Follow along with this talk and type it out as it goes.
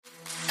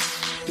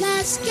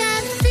Let's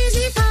get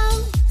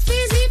physical,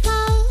 physical.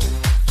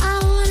 I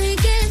wanna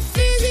get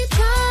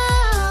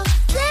physical.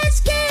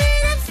 Let's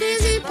get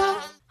physical.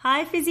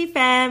 Hi Fizzy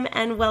Fam,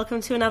 and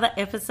welcome to another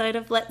episode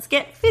of Let's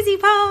Get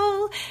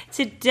Physical.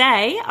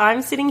 Today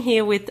I'm sitting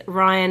here with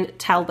Ryan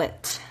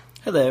Talbot.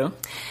 Hello.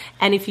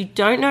 And if you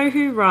don't know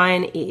who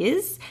Ryan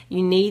is,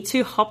 you need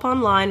to hop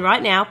online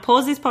right now,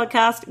 pause this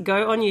podcast,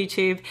 go on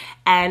YouTube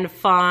and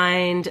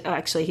find,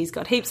 actually he's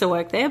got heaps of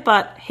work there,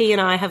 but he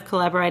and I have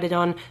collaborated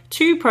on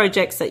two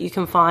projects that you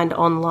can find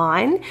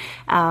online.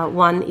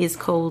 One is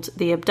called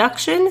The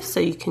Abduction, so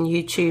you can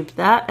YouTube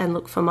that and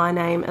look for my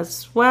name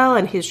as well,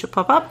 and his should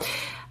pop up.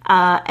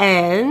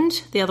 And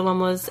the other one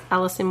was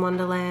Alice in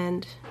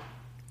Wonderland.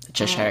 The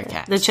Cheshire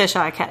Cat. The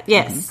Cheshire Cat,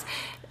 yes.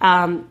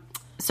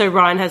 So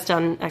Ryan has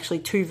done actually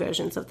two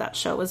versions of that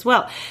show as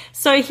well.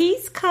 So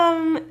he's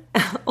come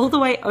all the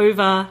way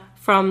over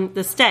from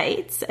the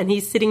States and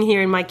he's sitting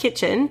here in my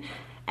kitchen,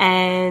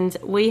 and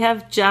we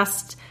have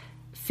just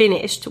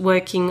finished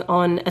working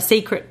on a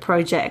secret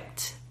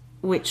project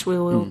which we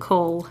will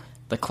call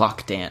The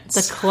Clock Dance.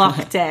 The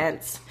Clock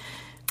Dance.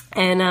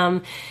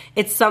 And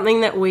it's something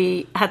that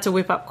we had to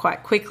whip up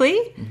quite quickly.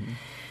 Mm-hmm.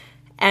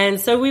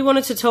 And so we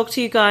wanted to talk to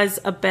you guys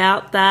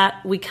about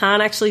that. We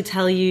can't actually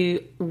tell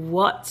you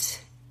what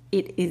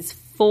it is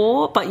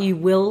for, but you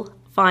will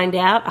find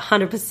out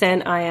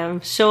 100%. I am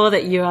sure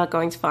that you are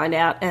going to find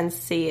out and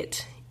see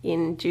it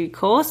in due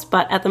course.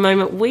 But at the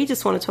moment, we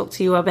just want to talk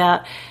to you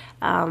about,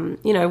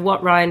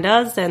 what Ryan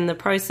does and the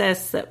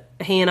process that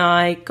he and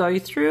I go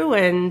through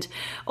and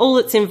all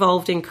that's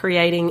involved in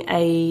creating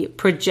a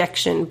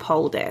projection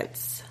pole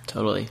dance.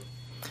 Totally.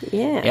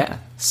 Yeah.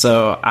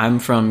 So I'm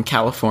from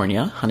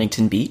California,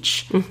 Huntington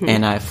Beach,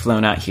 and I've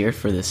flown out here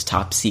for this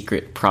top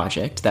secret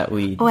project that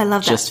we I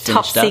love just that.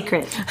 finished Top up.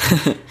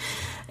 secret.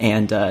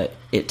 And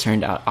it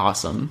turned out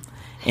awesome.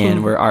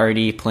 And we're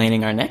already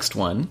planning our next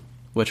one,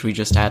 which we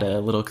just had a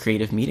little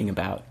creative meeting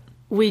about.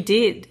 We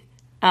did.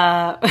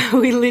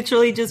 We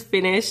literally just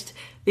finished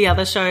the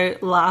other show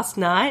last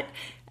night,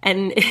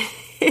 and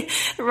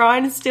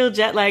Ryan is still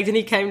jet lagged, and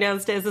he came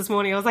downstairs this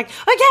morning. I was like,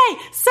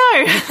 okay,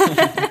 so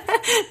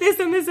this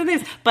and this and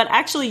this. But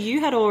actually,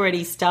 you had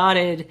already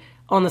started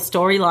on the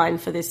storyline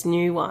for this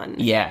new one.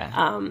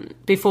 Yeah.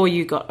 Before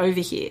you got over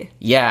here.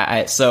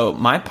 Yeah. So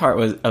my part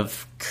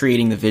of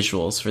creating the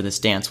visuals for this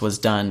dance was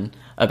done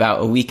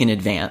about a week in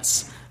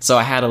advance. So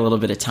I had a little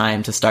bit of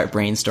time to start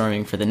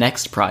brainstorming for the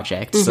next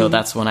project. So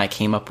that's when I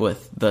came up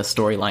with the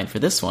storyline for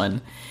this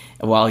one,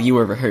 while you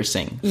were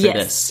rehearsing for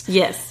this.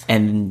 Yes.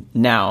 And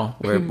now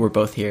we're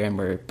both here and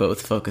we're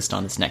both focused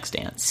on this next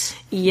dance.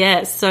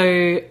 Yeah.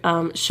 So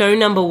show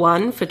number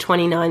 1 for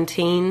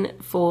 2019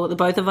 for the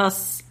both of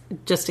us,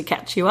 just to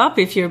catch you up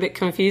if you're a bit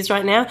confused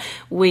right now,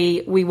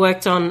 we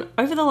worked on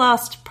over the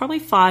last probably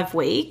 5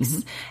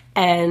 weeks,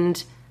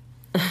 and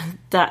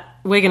that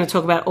we're going to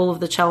talk about all of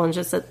the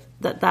challenges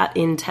that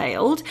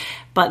entailed.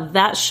 But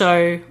that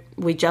show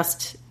we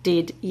just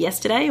did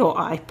yesterday, or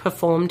I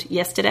performed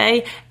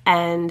yesterday,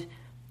 and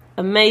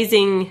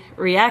amazing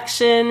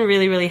reaction,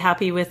 really, really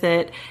happy with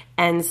it.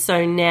 And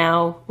so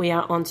now we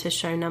are on to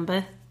show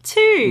number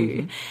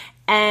 2.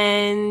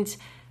 And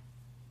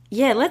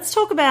yeah, let's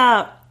talk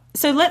about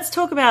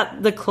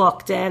the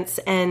clock dance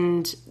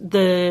and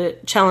the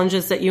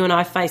challenges that you and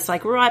I faced,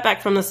 like right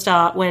back from the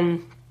start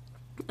when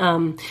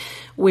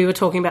we were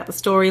talking about the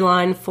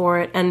storyline for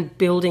it and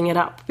building it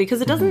up, because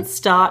it doesn't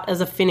start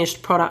as a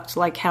finished product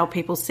like how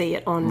people see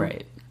it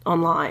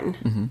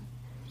online.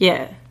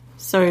 Yeah.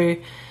 So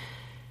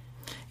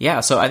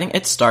I think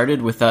it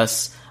started with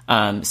us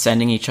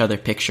sending each other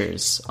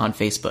pictures on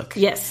Facebook.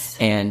 Yes.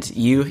 And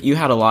you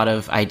had a lot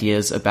of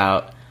ideas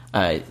about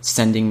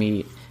sending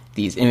me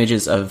these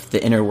images of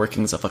the inner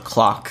workings of a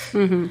clock.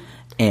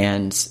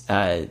 And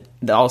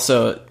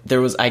also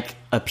there was like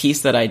a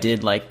piece that I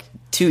did like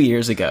 2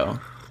 years ago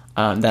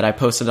that I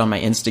posted on my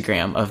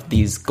Instagram of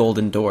these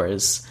golden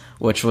doors,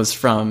 which was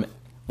from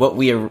what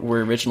we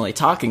were originally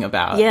talking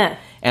about. Yeah.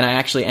 And I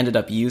actually ended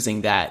up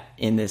using that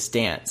in this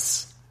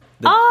dance.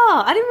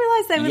 I didn't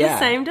realize they were the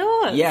same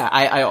doors. Yeah,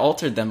 I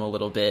altered them a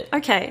little bit.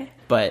 Okay.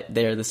 But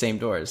they're the same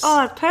doors.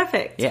 Oh,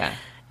 perfect. Yeah.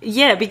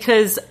 Yeah,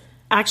 because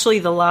actually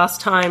the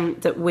last time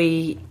that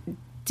we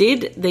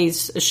did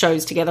these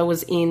shows together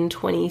was in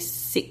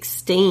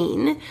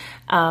 2016.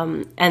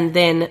 And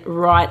then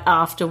right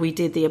after we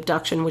did The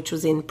Abduction, which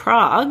was in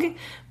Prague,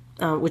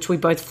 which we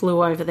both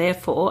flew over there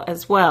for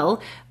as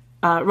well,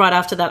 right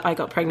after that I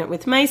got pregnant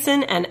with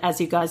Mason, and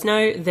as you guys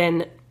know,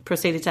 then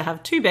proceeded to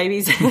have 2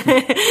 babies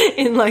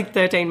in like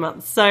 13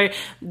 months. So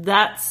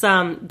that's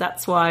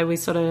why we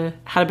sort of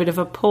had a bit of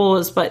a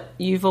pause, but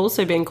you've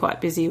also been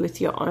quite busy with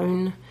your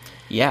own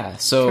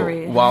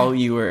career. While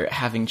you were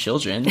having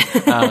children,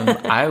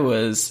 I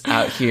was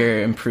out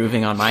here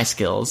improving on my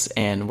skills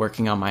and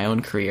working on my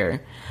own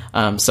career.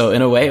 So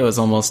in a way, it was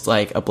almost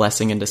like a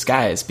blessing in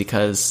disguise,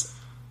 because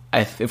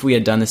if we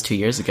had done this 2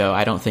 years ago,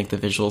 I don't think the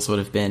visuals would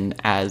have been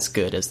as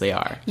good as they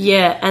are.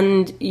 Yeah,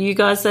 and you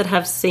guys that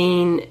have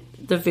seen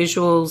the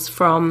visuals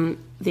from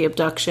the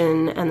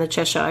abduction and the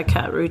Cheshire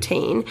Cat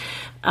routine,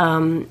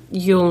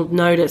 you'll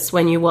notice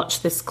when you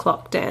watch this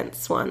clock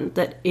dance one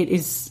that it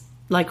is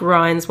like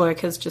Ryan's work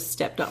has just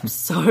stepped up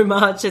so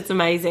much. It's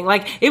amazing.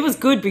 Like, it was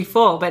good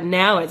before, but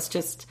now it's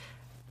just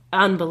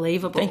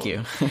unbelievable. Thank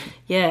you.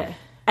 Yeah.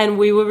 And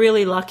we were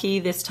really lucky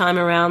this time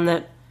around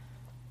that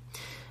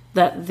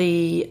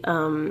the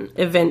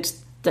event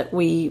that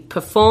we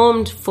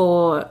performed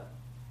for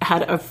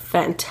had a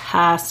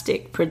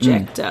fantastic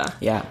projector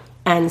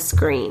and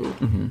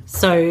screen.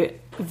 So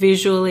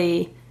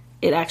visually,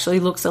 it actually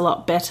looks a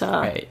lot better.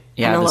 Right.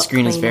 Yeah, the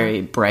screen is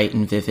very bright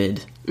and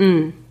vivid.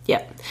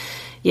 Yeah.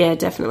 Yeah,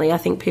 definitely. I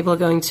think people are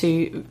going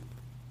to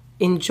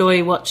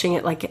enjoy watching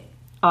it like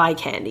eye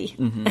candy.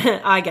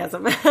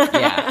 Eyegasm.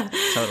 Yeah,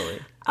 totally.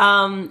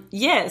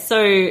 Yeah,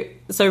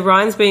 so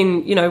Ryan's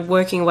been,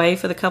 working away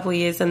for the couple of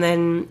years, and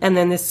then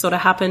this sort of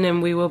happened,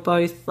 and we were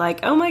both like,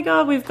 oh my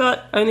God, we've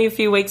got only a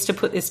few weeks to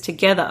put this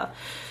together.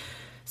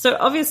 So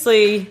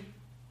obviously,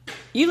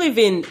 you live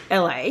in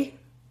LA.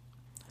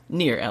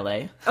 Near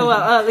LA. Oh,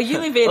 well, you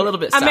live in a little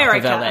bit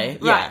America. South of LA. Right.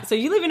 Yeah. So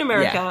you live in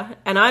America,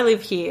 and I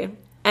live here,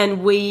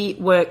 and we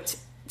worked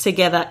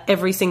together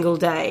every single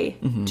day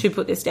to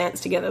put this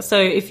dance together. So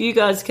if you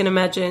guys can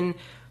imagine,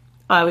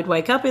 I would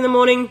wake up in the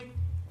morning,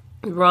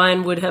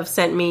 Ryan would have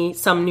sent me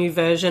some new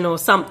version or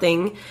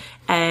something,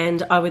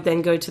 and I would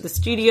then go to the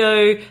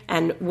studio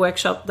and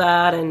workshop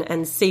that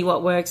and see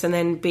what works, and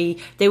then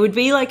there would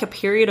be like a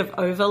period of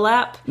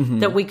overlap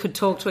that we could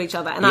talk to each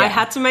other. And I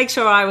had to make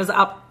sure I was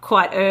up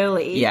quite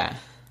early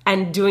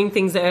and doing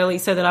things early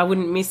so that I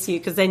wouldn't miss you,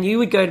 because then you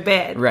would go to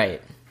bed.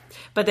 Right.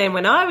 But then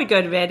when I would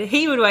go to bed,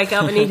 he would wake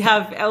up and he'd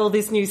have all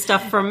this new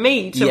stuff from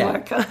me to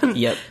work on.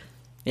 Yep.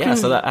 Yeah,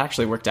 so that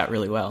actually worked out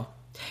really well.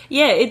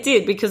 Yeah, it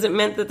did, because it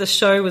meant that the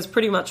show was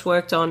pretty much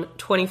worked on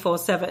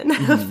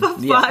 24/7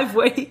 for 5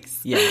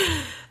 weeks. Yeah.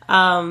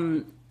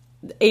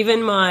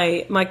 Even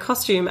my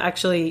costume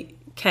actually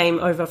came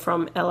over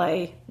from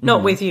LA,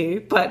 not with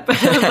you, but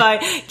by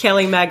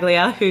Kelly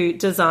Maglia, who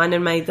designed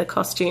and made the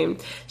costume.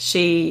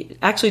 She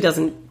actually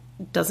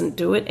doesn't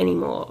do it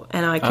anymore,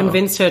 and I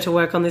convinced her to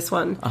work on this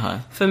one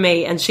for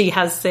me, and she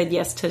has said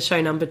yes to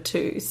show number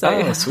 2.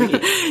 So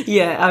sweet.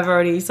 Yeah, I've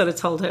already sort of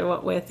told her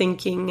what we're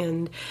thinking,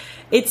 and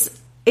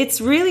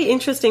it's really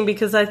interesting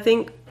because I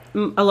think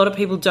a lot of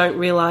people don't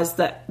realize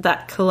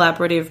that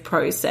collaborative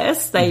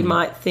process. They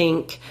might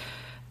think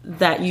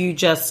that you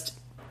just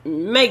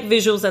make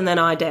visuals and then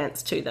I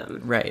dance to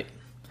them. Right.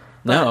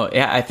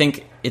 I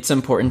think it's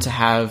important to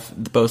have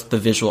both the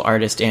visual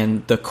artist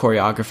and the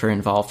choreographer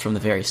involved from the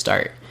very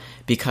start,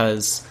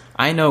 because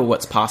I know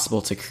what's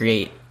possible to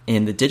create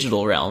in the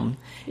digital realm,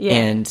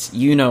 and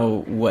you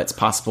know what's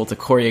possible to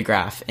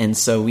choreograph, and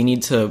so we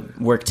need to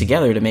work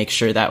together to make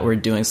sure that we're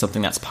doing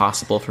something that's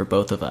possible for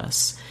both of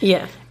us.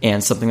 Yeah.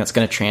 And something that's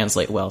going to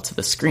translate well to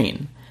the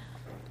screen.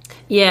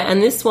 Yeah,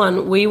 and this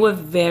one, we were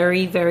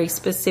very, very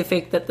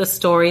specific that the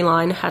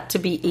storyline had to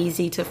be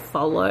easy to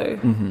follow.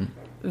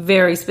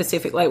 Very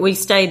specific. Like, we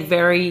stayed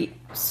very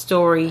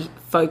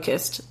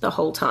story-focused the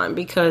whole time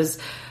because...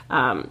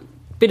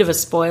 bit of a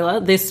spoiler,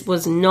 this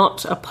was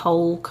not a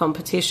pole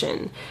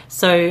competition.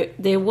 So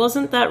there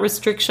wasn't that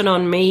restriction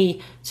on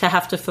me to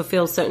have to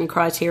fulfill certain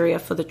criteria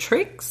for the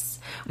tricks,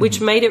 which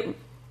made it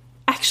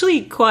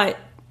actually quite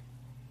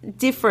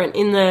different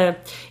in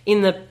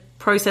the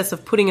process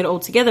of putting it all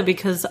together,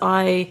 because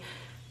I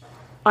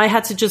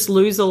had to just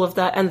lose all of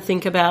that and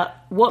think about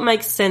what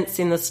makes sense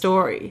in the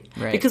story.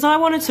 Right. Because I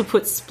wanted to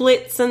put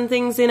splits and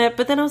things in it,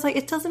 but then I was like,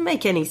 it doesn't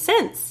make any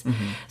sense.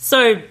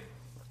 So...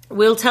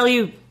 we'll tell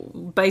you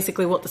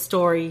basically what the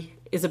story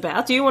is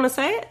about. Do you want to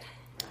say it?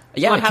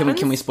 Yeah,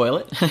 can we spoil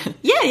it?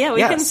 Yeah,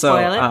 we can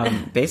spoil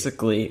it.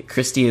 Basically,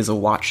 Christy is a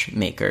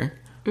watchmaker,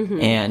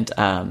 and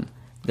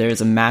there's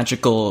a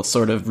magical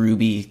sort of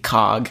ruby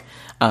cog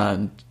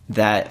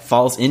that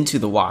falls into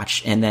the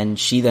watch, and then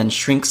she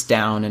shrinks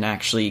down and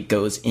actually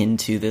goes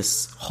into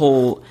this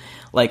whole,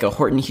 like a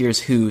Horton Hears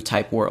Who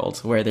type world,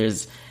 where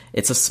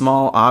it's a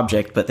small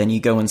object, but then you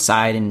go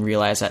inside and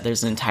realize that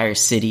there's an entire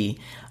city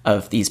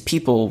of these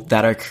people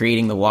that are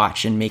creating the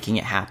watch and making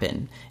it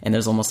happen. And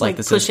there's almost like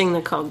this... pushing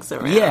the cogs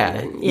around.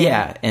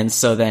 Yeah. And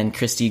so then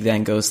Christy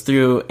then goes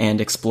through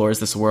and explores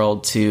this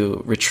world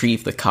to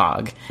retrieve the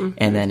cog.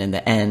 And then in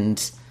the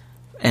end,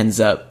 ends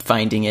up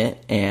finding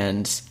it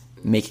and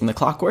making the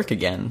clock work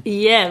again.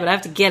 Yeah, but I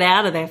have to get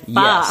out of there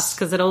fast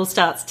because it all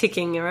starts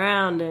ticking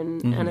around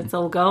and it's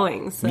all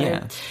going. So.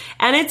 Yeah.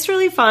 And it's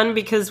really fun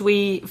because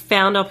we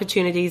found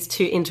opportunities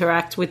to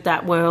interact with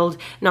that world,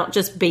 not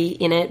just be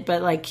in it,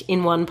 but like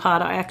in one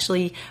part I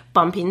actually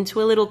bump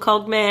into a little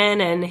cogman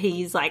and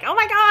he's like, oh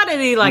my God,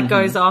 and he like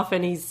goes off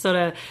and he's sort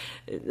of,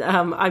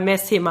 I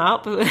mess him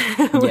up,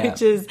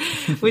 which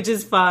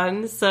is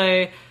fun.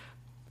 So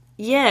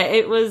yeah,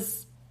 it was...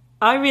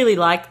 I really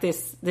like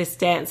this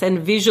dance, and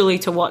visually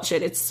to watch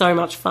it, it's so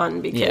much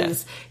fun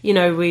because,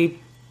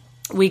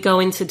 we go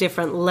into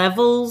different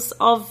levels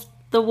of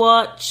the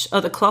watch,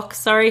 or the clock,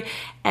 sorry,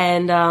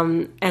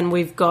 and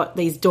we've got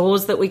these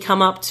doors that we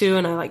come up to,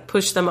 and I like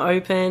push them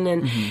open,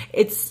 and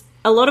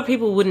a lot of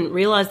people wouldn't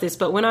realize this,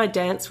 but when I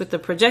dance with the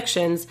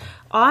projections,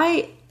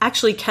 I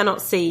actually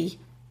cannot see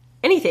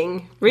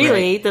anything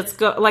really that's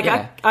got, like,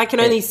 Yeah. I can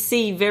only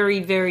see very,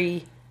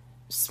 very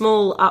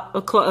small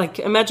like,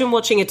 imagine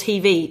watching a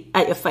TV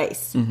at your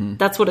face.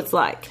 That's what it's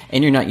like.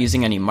 And you're not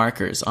using any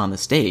markers on the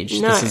stage.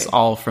 No. This is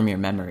all from your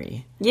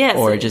memory. Yes.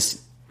 Or just,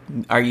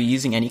 are you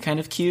using any kind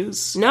of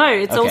cues? No,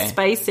 it's all Okay.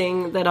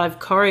 spacing that I've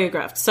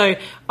choreographed. So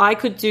I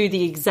could do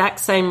the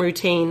exact same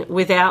routine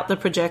without the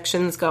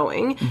projections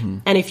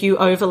going. And if you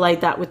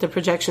overlaid that with the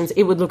projections,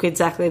 it would look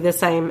exactly the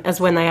same as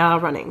when they are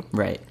running,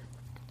 Right.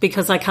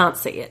 because I can't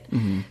see it.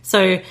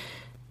 So,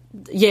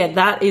 yeah,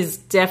 that is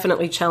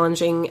definitely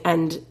challenging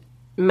and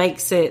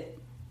makes it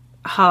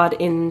hard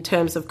in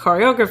terms of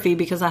choreography,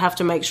 because I have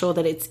to make sure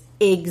that it's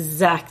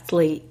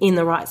exactly in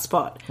the right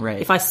spot. Right.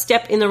 If I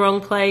step in the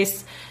wrong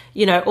place,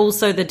 you know,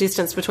 also the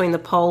distance between the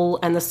pole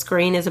and the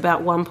screen is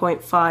about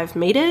 1.5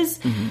 meters.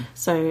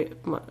 So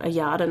what, a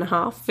yard and a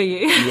half for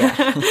you.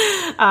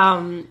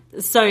 Yeah.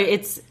 So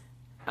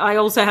I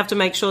also have to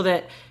make sure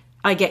that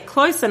I get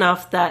close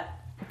enough that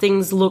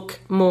things look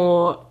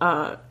more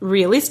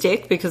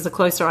realistic, because the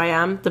closer I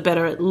am, the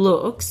better it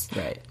looks.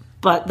 Right.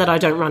 But that I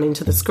don't run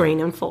into the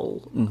screen and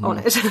fall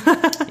on it.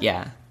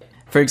 Yeah.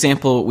 For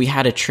example, we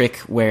had a trick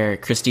where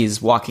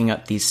Christy's walking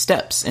up these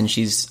steps, and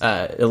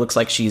it looks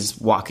like she's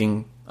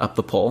walking up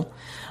the pole.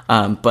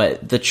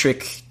 But the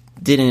trick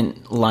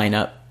didn't line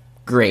up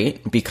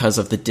great because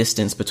of the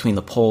distance between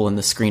the pole and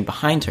the screen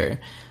behind her.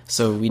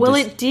 So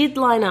It did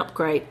line up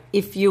great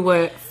if you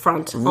were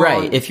front on.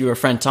 Right, if you were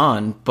front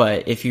on,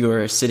 but if you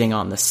were sitting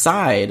on the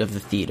side of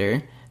the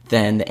theater,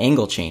 then the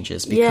angle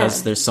changes because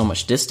Yeah. there's so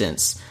much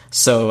distance.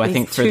 So I These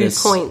think for 2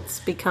 this points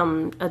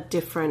become a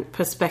different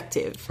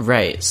perspective.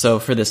 Right. So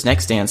for this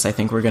next dance, I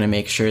think we're going to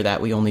make sure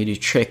that we only do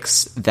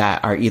tricks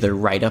that are either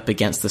right up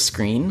against the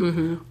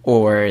screen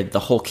or the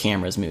whole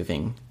camera's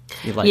moving.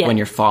 Like Yeah. when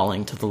you're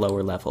falling to the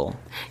lower level.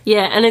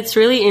 Yeah, and it's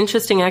really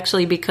interesting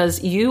actually,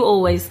 because you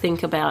always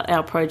think about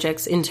our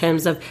projects in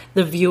terms of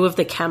the view of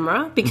the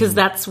camera, because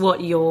that's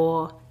what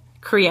you're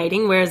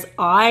creating, whereas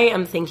I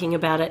am thinking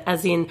about it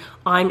as in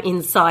I'm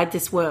inside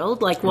this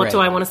world. Like, what do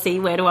Right. I want to see?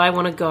 Where do I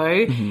want to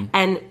go?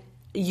 And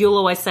you'll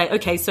always say,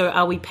 okay, so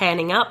are we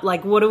panning up?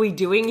 Like, what are we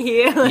doing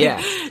here? Like,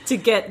 Yeah. to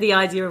get the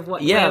idea of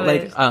what Yeah,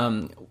 where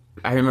like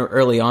I remember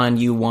early on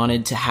you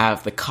wanted to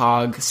have the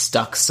cog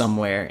stuck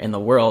somewhere in the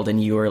world,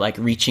 and you were like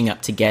reaching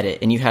up to get it,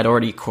 and you had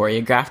already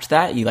choreographed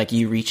that.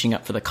 You reaching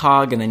up for the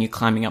cog and then you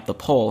climbing up the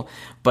pole,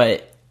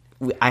 but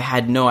I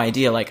had no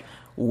idea like,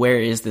 where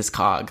is this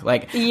cog?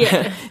 Like,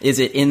 Yeah. is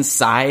it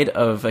inside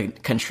of a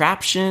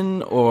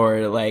contraption,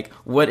 or like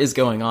what is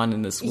going on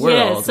in this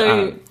world? Yeah,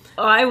 so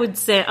I would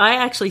say I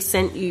actually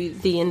sent you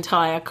the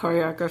entire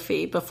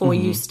choreography before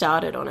you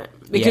started on it,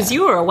 because Yeah.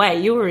 you were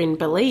away. You were in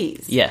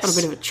Belize. yes, on a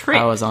bit of a trip.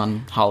 I was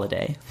on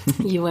holiday.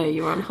 You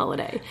were on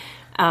holiday.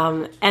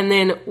 And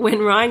then when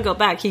Ryan got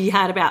back, he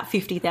had about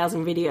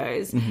 50,000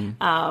 videos.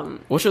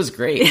 Which was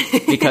great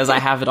because I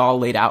have it all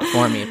laid out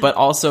for me, but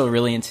also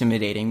really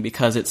intimidating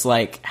because it's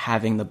like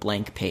having the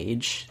blank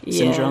page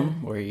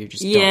syndrome where you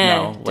just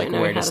don't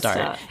know where to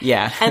start.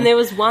 Yeah. And there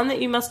was one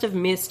that you must have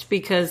missed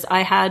because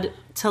I had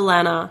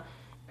Talana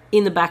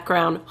in the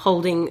background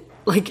holding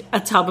like a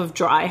tub of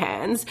dry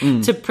hands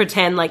to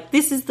pretend like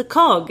this is the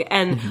cog.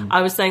 And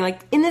I was saying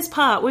like, in this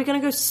part, we're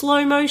going to go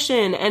slow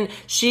motion. And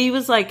she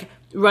was like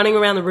running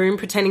around the room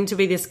pretending to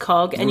be this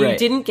cog, and you Right.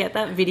 didn't get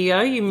that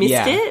video, you missed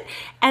Yeah. it,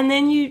 and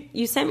then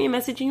you sent me a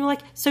message and you were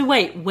like, so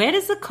wait, where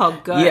does the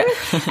cog go? Yeah.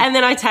 And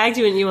then I tagged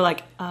you and you were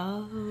like,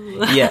 oh,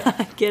 Yeah.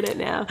 I get it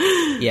now.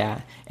 Yeah.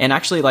 And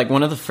actually, like,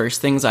 one of the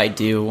first things I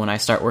do when I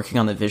start working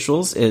on the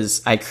visuals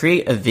is I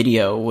create a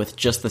video with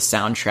just the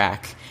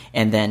soundtrack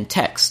and then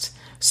text.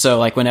 So,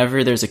 like,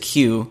 whenever there's a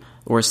cue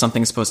or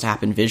something's supposed to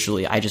happen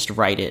visually, I just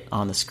write it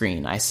on the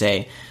screen. I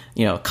say,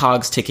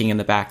 cogs ticking in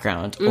the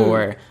background,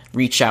 or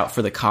reach out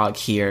for the cog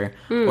here,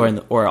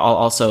 or I'll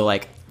also,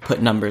 like,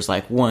 put numbers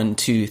like 1,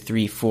 2,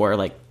 3, 4,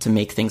 like, to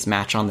make things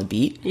match on the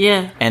beat.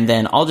 Yeah. And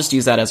then I'll just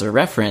use that as a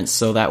reference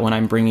so that when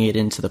I'm bringing it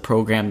into the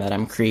program that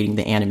I'm creating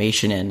the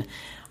animation in,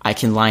 I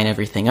can line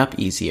everything up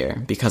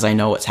easier because I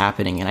know what's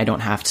happening and I don't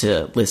have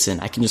to listen.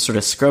 I can just sort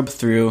of scrub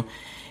through.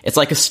 It's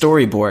like a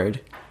storyboard,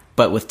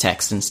 but with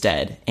text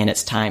instead, and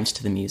it's timed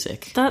to the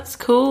music. That's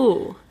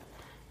cool.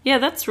 Yeah,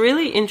 that's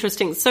really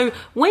interesting. So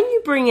when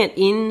you bring it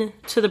in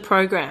to the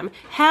program,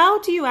 how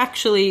do you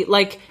actually,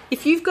 like,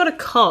 if you've got a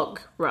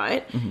cog,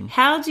 right,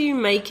 how do you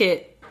make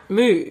it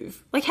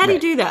move? Like, how do you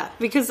Right. do that?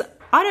 Because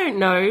I don't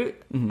know.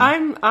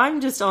 I'm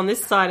just on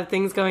this side of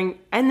things going,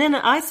 and then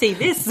I see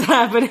this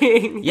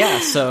happening. Yeah,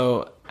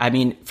 so, I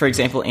mean, for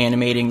example,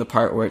 animating the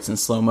part where it's in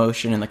slow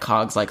motion and the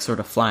cogs, like, sort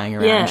of flying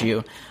around Yeah.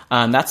 you,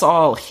 that's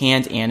all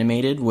hand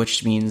animated,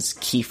 which means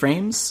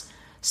keyframes.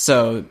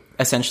 So,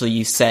 essentially,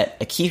 you set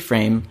a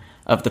keyframe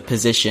of the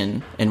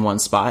position in one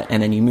spot,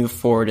 and then you move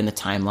forward in the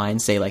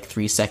timeline, say, like,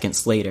 3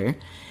 seconds later,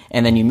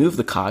 and then you move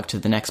the cog to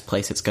the next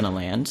place it's going to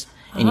land,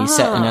 and you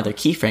set another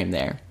keyframe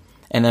there.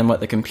 And then what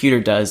the computer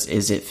does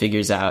is it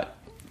figures out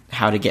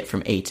how to get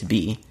from A to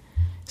B.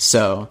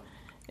 So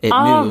it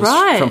Oh, moves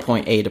right. from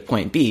point A to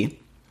point B.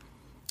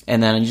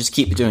 And then you just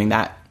keep doing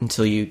that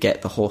until you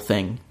get the whole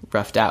thing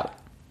roughed out.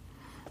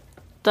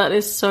 That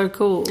is so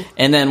cool.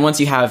 And then once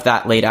you have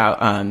that laid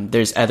out,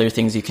 there's other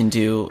things you can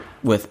do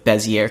with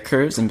Bezier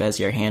curves and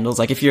Bezier handles.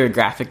 Like if you're a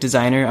graphic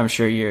designer, I'm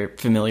sure you're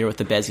familiar with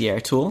the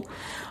Bezier tool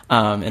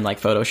in like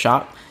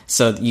Photoshop.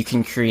 So you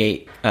can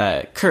create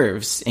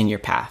curves in your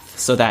path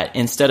so that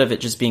instead of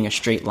it just being a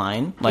straight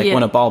line, like Yeah.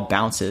 when a ball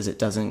bounces, it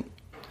doesn't,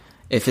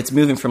 if it's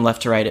moving from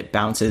left to right, it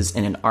bounces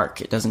in an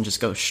arc. It doesn't just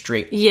go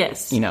straight,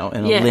 Yes. in a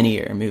Yeah.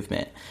 linear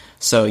movement.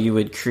 So you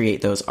would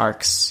create those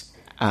arcs.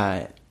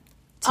 You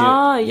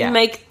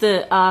make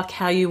the arc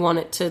how you want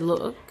it to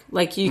look.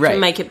 Like you Right. can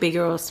make it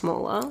bigger or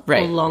smaller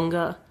Right. or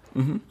longer.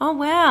 Mm-hmm. Oh,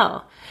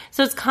 wow.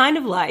 So it's kind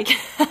of like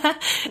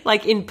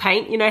like in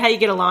paint, you know how you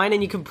get a line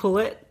and you can pull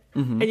it?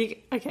 Mm-hmm. And you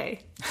okay.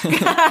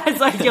 It's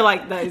like you're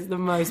like, that is the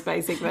most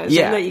basic version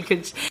Yeah. that you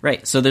could.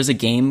 Right. So there's a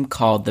game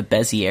called the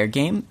Bezier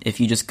game. If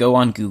you just go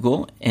on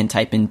Google and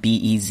type in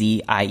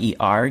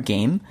Bezier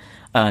game,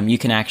 you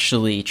can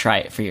actually try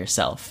it for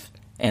yourself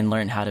and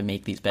learn how to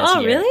make these Bezier.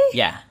 Oh, really?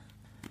 Yeah.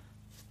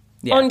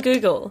 Yeah. On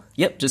Google.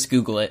 Yep. Just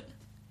Google it.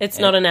 It's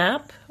not an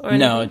app or anything?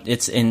 No,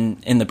 it's in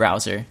the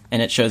browser,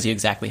 and it shows you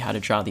exactly how to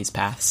draw these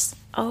paths.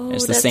 Oh,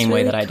 It's the that's same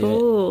way really that I do it.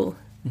 cool.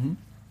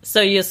 So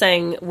you're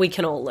saying we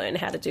can all learn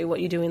how to do what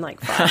you do in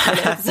like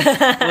 5 minutes.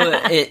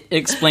 Well, it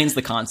explains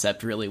the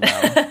concept really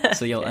well,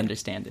 so you'll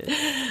understand it.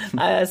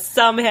 I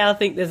somehow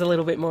think there's a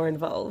little bit more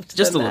involved.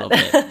 Just a than little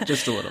that. bit.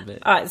 Just a little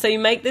bit. All right, so you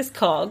make this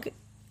cog,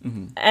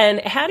 Mm-hmm.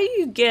 and how do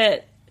you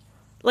get?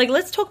 Like,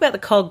 let's talk about the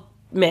cog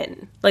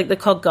men, like the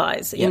cog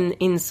guys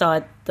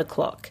inside the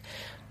clock.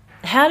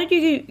 How did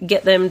you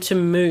get them to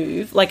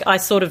move? Like, I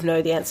sort of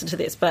know the answer to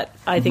this, but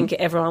I think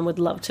everyone would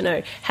love to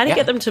know. How do you Mm-hmm. Yeah.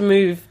 get them to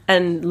move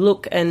and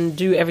look and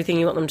do everything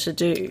you want them to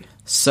do?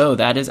 So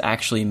that is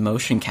actually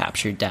motion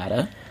captured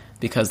data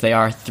because they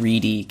are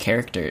 3D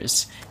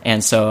characters.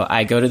 And so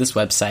I go to this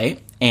website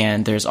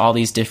and there's all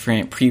these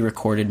different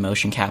pre-recorded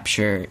motion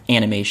capture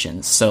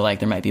animations. So like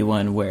there might be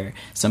one where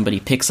somebody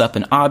picks up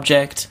an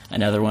object,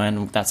 another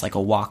one that's like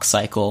a walk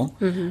cycle,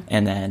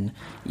 and then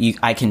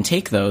I can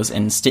take those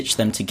and stitch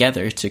them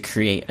together to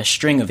create a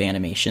string of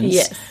animations,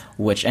 Yes.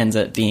 which ends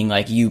up being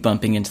like you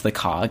bumping into the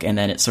cog and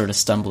then it's sort of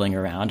stumbling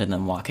around and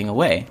then walking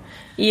away.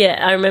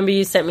 Yeah, I remember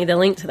you sent me the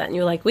link to that, and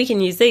you were like, we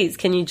can use these.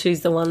 Can you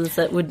choose the ones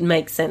that would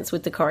make sense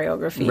with the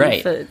choreography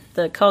Right. for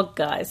the cog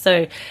guy?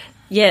 So,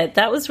 yeah,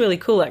 that was really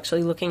cool,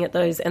 actually, looking at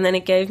those. And then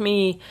it gave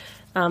me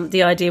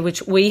the idea,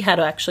 which we had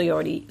actually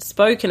already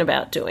spoken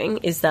about doing,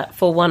 is that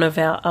for one of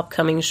our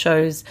upcoming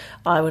shows,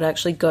 I would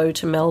actually go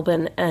to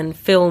Melbourne and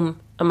film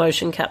a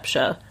motion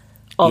capture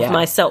of Yeah.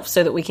 myself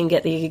so that we can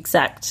get the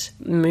exact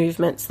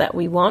movements that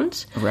we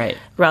want. Right.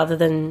 Rather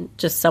than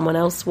just someone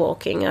else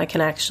walking, I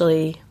can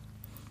actually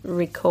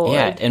record.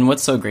 Yeah, and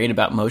what's so great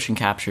about motion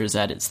capture is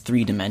that it's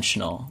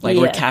 3-dimensional. Like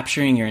Yeah. we're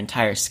capturing your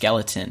entire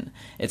skeleton.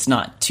 It's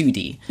not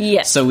 2D.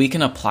 Yeah. So we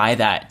can apply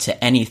that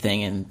to anything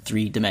in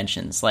 3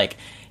 dimensions. Like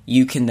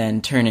you can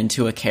then turn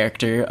into a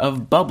character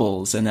of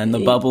bubbles and then the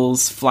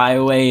bubbles fly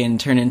away and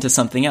turn into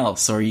something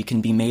else, or you can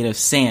be made of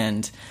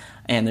sand,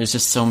 and there's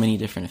just so many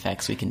different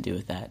effects we can do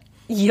with that.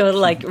 You're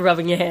like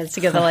rubbing your hands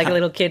together like a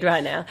little kid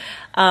right now.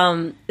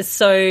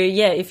 So,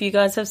 yeah, if you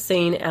guys have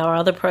seen our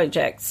other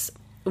projects,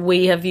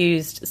 we have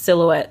used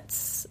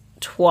silhouettes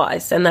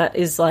twice, and that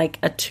is like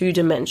a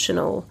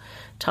 2-dimensional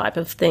type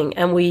of thing.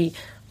 And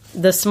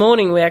this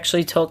morning we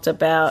actually talked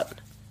about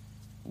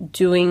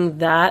doing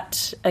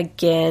that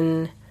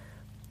again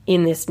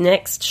in this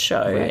next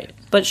show. Right.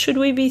 But should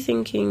we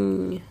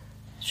do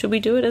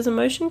it as a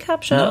motion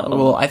capture? No,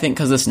 well, I think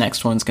because this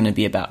next one's going to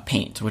be about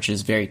paint, which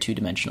is very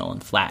 2-dimensional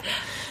and flat.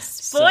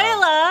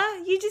 Spoiler!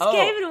 You just Oh.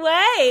 gave it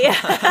away.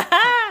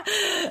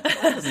 That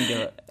doesn't give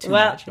it too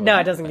Well, much no,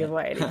 away, it doesn't but give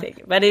away anything.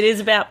 But it is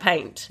about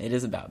paint. It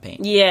is about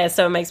paint. Yeah,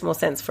 so it makes more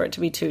sense for it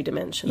to be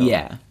 2-dimensional.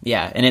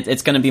 Yeah, and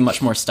it's going to be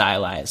much more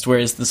stylized,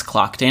 whereas this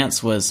clock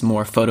dance was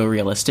more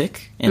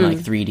photorealistic in like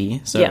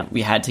 3D. So Yeah.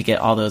 we had to get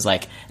all those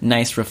like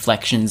nice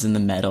reflections in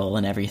the metal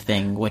and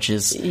everything, which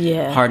is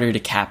Yeah. harder to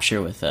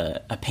capture with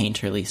a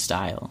painterly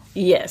style.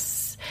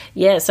 Yes.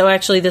 Yeah, so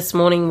actually this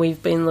morning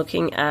we've been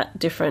looking at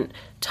different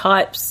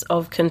types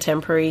of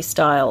contemporary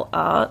style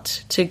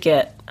art to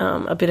get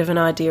a bit of an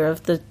idea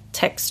of the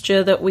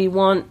texture that we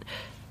want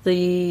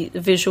the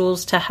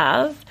visuals to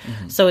have.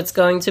 So it's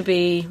going to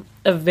be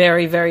a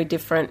very, very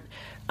different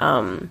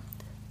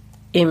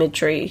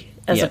imagery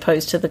as Yep.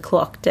 opposed to the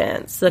clock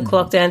dance. The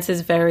clock dance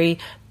is very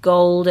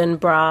gold and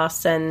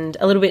brass and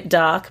a little bit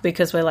dark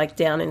because we're like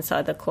down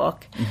inside the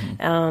clock.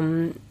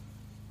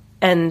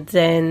 And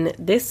then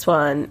this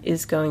one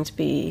is going to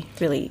be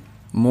really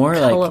More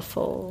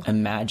colourful. like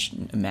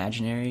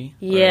imaginary.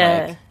 or,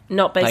 Yeah, like,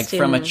 not based like in...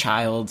 from a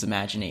child's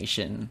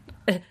imagination.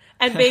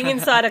 And being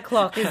inside a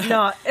clock is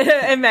not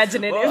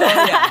imaginative.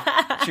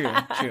 Oh,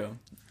 yeah, true.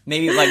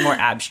 Maybe like more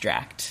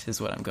abstract is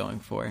what I'm going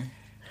for.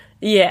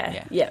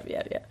 Yeah.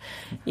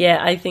 Yeah,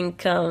 I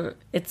think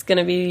it's going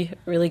to be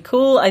really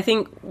cool. I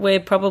think we're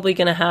probably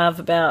going to have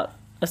about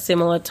a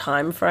similar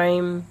time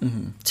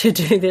frame to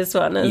do this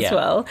one as Yeah.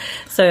 well.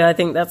 So I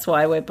think that's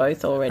why we're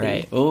both already...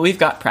 Right. Well, we've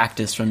got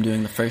practice from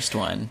doing the first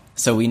one,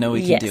 so we know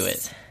we can do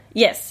it.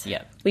 Yes.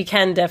 Yeah. We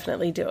can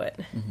definitely do it.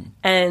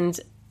 And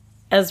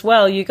as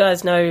well, you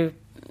guys know,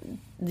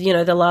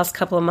 the last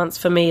couple of months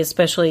for me,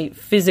 especially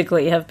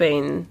physically, have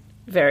been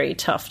very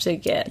tough to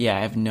get Yeah,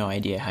 I have no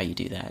idea how you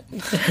do that.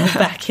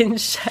 back in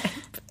shape.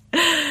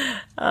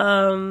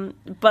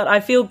 But I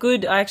feel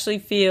good. I actually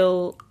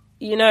feel,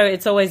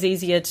 it's always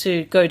easier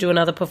to go do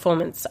another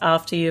performance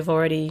after you've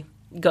already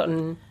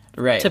gotten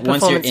Right. to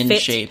Once you're performance in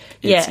fit. shape,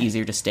 it's Yeah.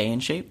 easier to stay in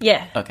shape?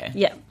 Yeah. Okay.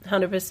 Yeah,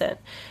 100%.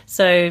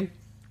 So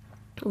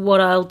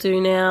what I'll do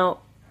now,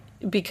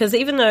 because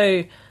even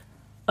though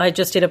I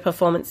just did a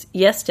performance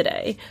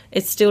yesterday,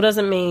 it still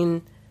doesn't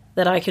mean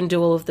that I can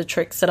do all of the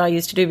tricks that I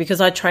used to do, because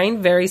I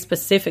trained very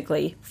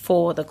specifically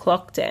for the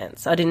clock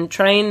dance. I didn't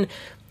train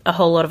a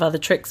whole lot of other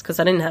tricks because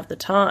I didn't have the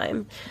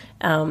time.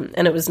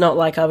 And it was not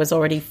like I was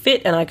already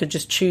fit and I could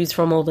just choose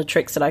from all the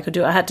tricks that I could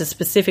do. I had to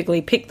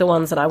specifically pick the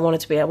ones that I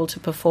wanted to be able to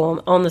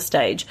perform on the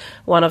stage.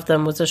 One of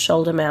them was a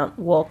shoulder mount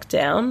walk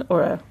down,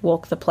 or a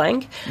walk the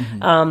plank.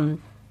 And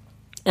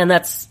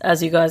that's,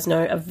 as you guys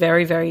know, a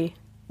very, very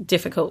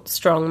difficult,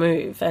 strong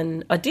move.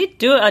 And I did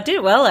do it. I did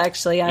it well,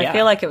 actually. I Yeah.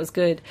 feel like it was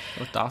good.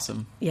 Looked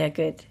awesome. Yeah,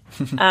 good.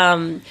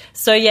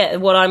 So, yeah,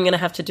 what I'm going to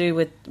have to do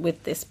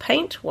with this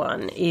paint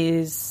one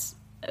is,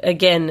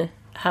 again,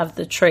 have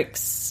the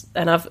tricks.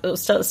 And I've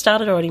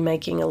started already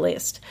making a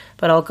list,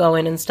 but I'll go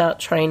in and start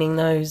training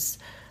those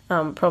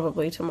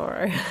probably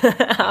tomorrow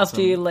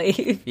after you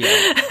leave.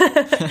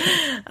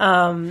 Yeah.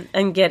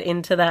 And get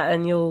into that,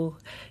 and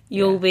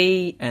you'll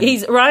be...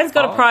 And Ryan's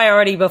got a Paul-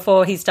 priority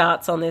before he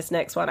starts on this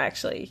next one,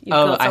 actually. You've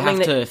Oh, got I something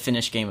have that- to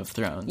finish Game of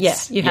Thrones. Yeah,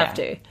 you have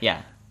to.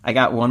 Yeah. I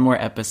got one more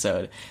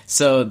episode.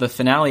 So the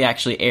finale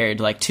actually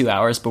aired like 2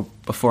 hours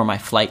before my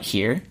flight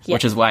here, Yeah.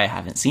 which is why I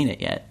haven't seen it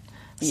yet.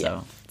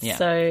 So, yeah.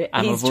 So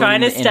I'm he's avoiding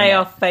trying to the stay internet.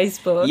 off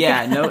Facebook.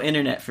 Yeah, no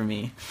internet for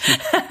me.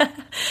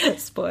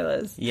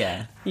 Spoilers.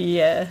 Yeah.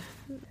 Yeah.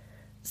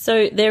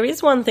 So there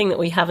is one thing that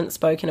we haven't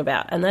spoken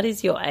about, and that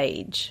is your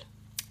age.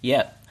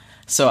 Yep.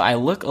 So I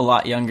look a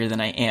lot younger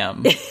than I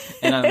am,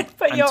 and I'm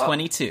But you're-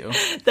 22.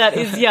 That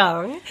is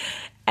young.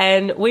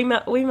 And we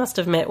must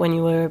have met when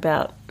you were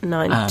about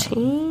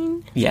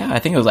 19. Yeah, I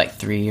think it was like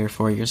 3 or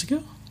 4 years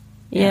ago.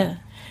 Yeah,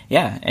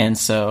 Yeah, and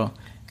so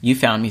you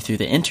found me through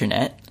the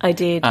internet. I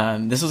did.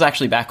 This was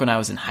actually back when I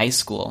was in high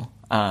school.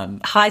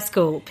 High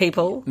school,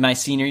 people. My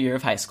senior year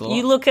of high school.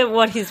 You look at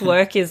what his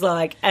work is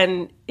like,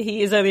 and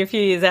he is only a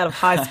few years out of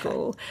high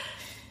school.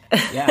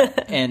 Yeah,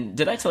 and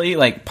did I tell you,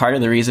 like, part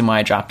of the reason why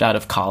I dropped out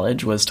of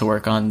college was to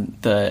work on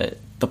the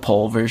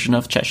pole version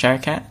of Cheshire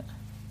Cat?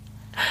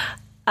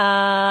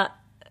 No,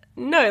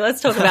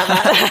 let's talk about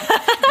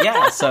that.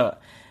 Yeah, so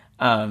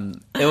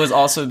it was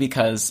also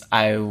because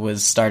I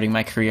was starting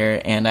my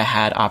career and I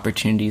had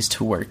opportunities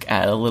to work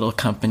at a little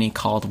company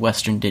called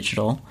Western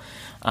Digital.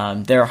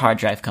 They're a hard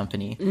drive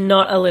company.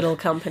 Not a little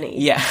company.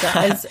 Yeah.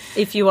 Guys,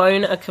 if you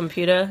own a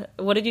computer,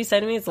 what did you say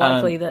to me? It's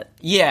likely that...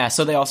 Yeah,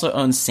 so they also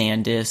own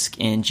SanDisk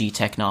and G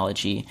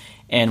Technology,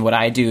 and what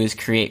I do is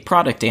create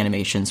product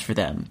animations for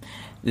them.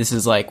 This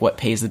is like what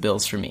pays the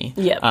bills for me.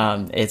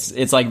 Yeah.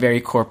 It's like very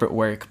corporate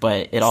work,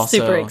 but it also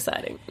Super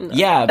exciting. No.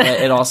 Yeah, but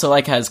it also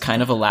like has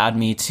kind of allowed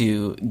me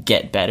to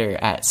get better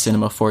at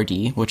Cinema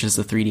 4D, which is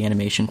the 3D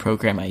animation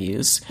program I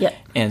use. Yeah.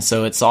 And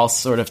so it's all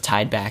sort of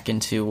tied back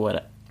into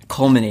what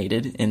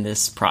culminated in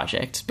this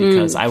project,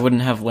 because I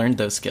wouldn't have learned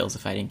those skills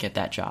if I didn't get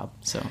that job.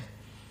 So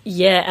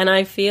Yeah, and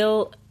I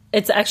feel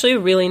it's actually a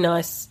really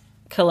nice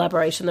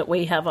collaboration that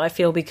we have, I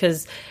feel,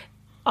 because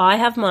I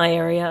have my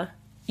area,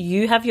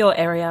 you have your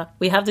area,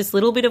 we have this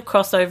little bit of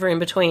crossover in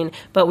between,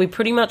 but we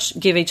pretty much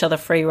give each other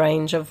free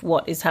range of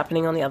what is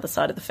happening on the other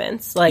side of the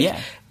fence. Like, yeah.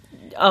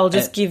 I'll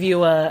just give you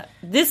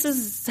this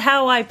is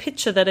how I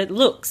picture that it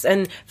looks,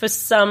 and for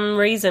some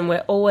reason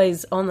we're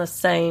always on the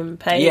same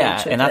page. Yeah,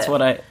 with and that's it.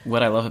 what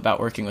I love about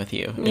working with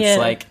you. It's Yeah.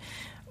 like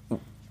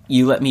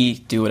you let me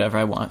do whatever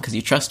I want because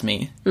you trust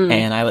me,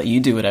 and I let you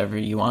do whatever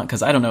you want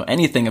because I don't know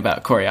anything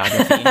about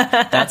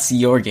choreography. That's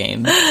your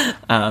game.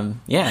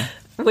 Yeah.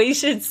 We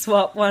should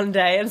swap one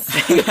day and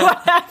see what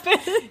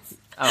happens.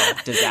 Oh,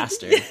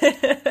 disaster.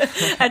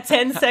 A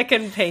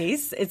 10-second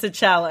piece. It's a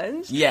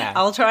challenge. Yeah.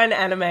 I'll try and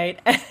animate.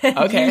 And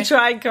Okay. You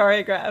try and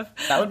choreograph.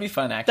 That would be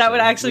fun, actually. That would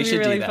actually We be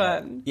should do really that.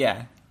 fun.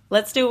 Yeah.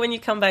 Let's do it when you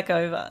come back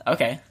over.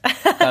 Okay.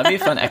 That would be a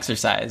fun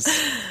exercise.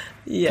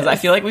 Yeah. Because I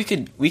feel like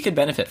we could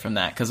benefit from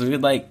that because we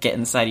would like get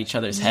inside each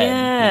other's head.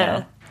 Yeah. You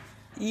know?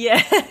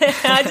 Yeah.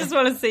 I just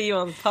want to see you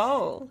on the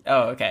pole.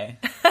 Oh, okay.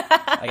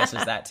 I guess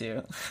there's that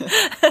too.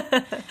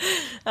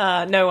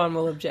 No one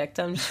will object,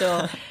 I'm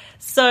sure.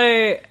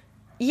 So...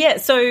 Yeah,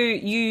 so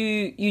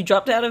you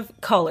dropped out of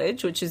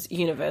college, which is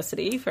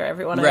university for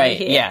everyone over Right.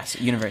 here. Yes.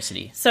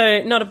 University.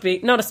 So not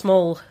a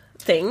small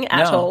thing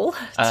at No. all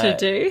to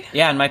do.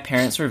 Yeah, and my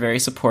parents were very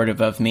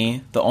supportive of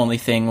me. The only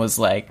thing was,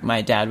 like,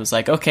 my dad was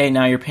like, okay,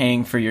 now you're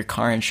paying for your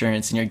car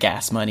insurance and your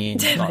gas money.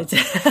 And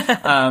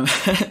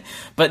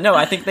but no,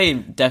 I think they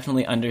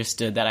definitely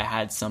understood that I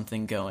had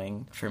something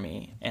going for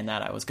me and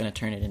that I was going to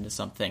turn it into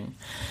something.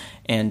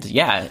 And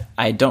yeah,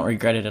 I don't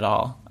regret it at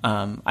all.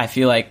 I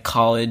feel like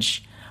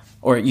college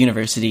or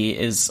university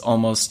is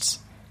almost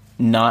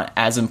not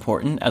as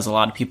important as a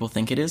lot of people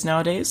think it is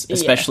nowadays,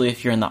 especially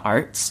if you're in the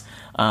arts.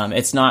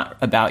 It's not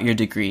about your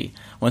degree.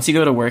 Once you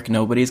go to work,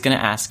 nobody's going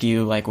to ask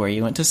you like where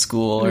you went to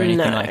school or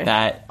anything like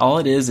that. All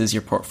it is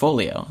your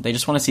portfolio. They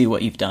just want to see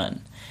what you've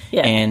done.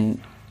 Yeah. And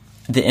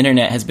the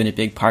internet has been a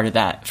big part of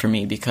that for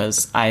me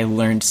because I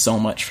learned so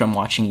much from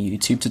watching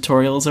YouTube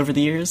tutorials over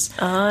the years.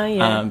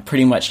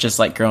 Pretty much just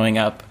like growing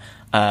up,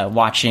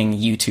 watching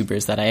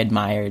YouTubers that I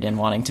admired and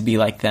wanting to be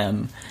like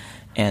them.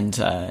 And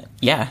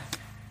yeah,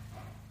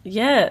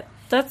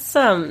 that's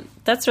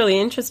really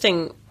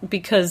interesting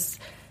because,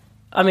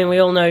 I mean, we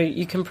all know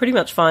you can pretty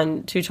much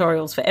find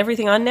tutorials for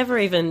everything. I never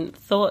even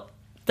thought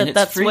that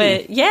that's free.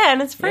 where... Yeah,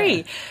 and it's free.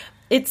 Yeah.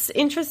 It's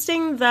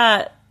interesting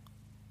that...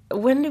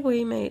 When did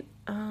we meet?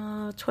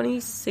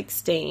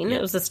 2016. Yeah.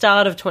 It was the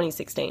start of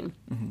 2016.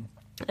 Mm-hmm.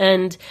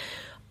 And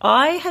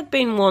I had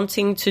been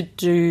wanting to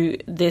do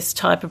this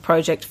type of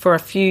project for a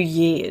few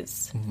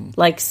years. Mm-hmm.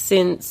 Like,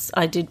 since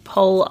I did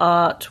pole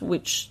art,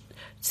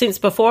 since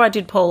before I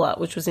did pole art,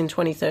 which was in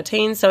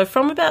 2013. So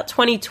from about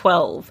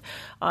 2012,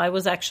 I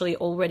was actually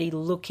already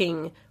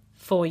looking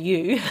for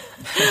you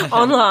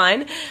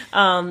online.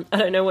 I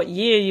don't know what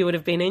year you would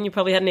have been in. You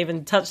probably hadn't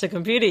even touched a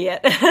computer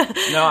yet.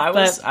 No,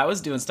 I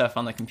was doing stuff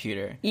on the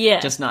computer. Yeah.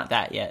 Just not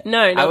that yet.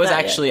 No, not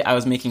I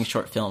was making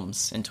short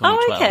films in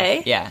 2012. Oh,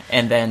 okay. Yeah.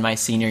 And then my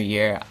senior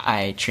year,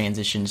 I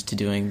transitioned to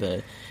doing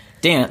the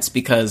dance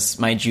because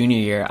my junior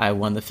year, I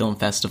won the film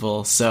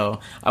festival. So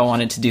I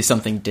wanted to do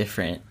something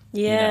different.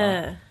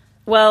 Yeah. You know?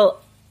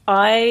 Well,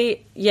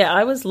 I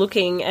was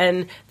looking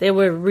and there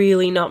were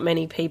really not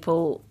many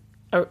people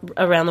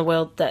around the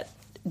world that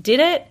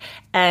did it.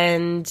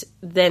 And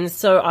then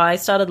so I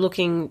started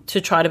looking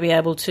to try to be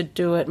able to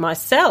do it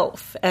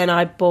myself. And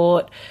I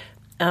bought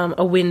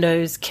a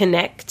Windows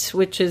Connect,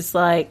 which is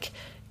like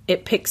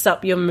it picks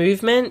up your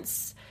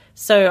movements.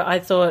 So I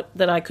thought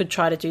that I could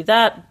try to do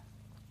that.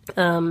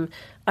 I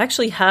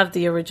actually have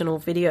the original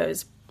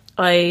videos.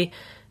 I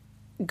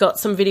got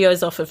some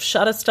videos off of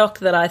Shutterstock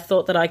that I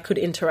thought that I could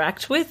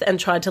interact with and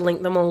tried to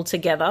link them all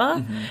together.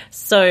 Mm-hmm.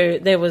 So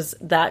there was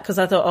that because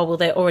I thought, oh, well,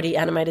 they're already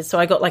animated. So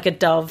I got like a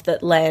dove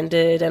that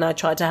landed and I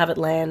tried to have it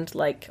land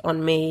like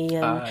on me.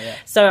 And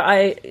so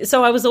I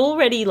was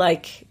already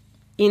like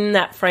in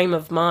that frame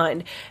of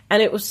mind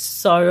and it was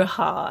so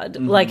hard.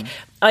 Mm-hmm. Like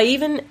I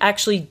even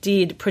actually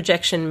did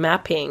projection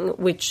mapping,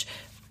 which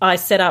I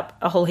set up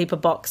a whole heap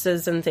of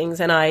boxes and things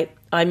and I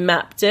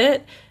mapped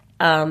it.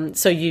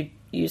 So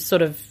you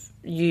sort of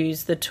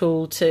use the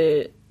tool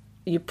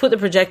you put the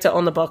projector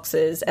on the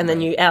boxes and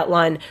then you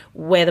outline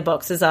where the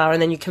boxes are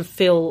and then you can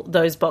fill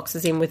those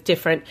boxes in with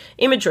different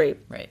imagery.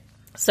 Right.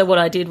 So what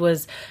I did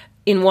was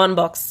in one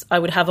box I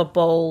would have a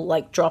ball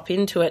like drop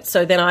into it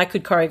so then I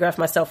could choreograph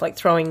myself like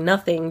throwing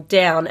nothing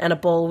down and a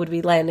ball would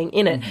be landing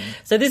in it. Mm-hmm.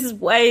 So this is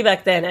way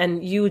back then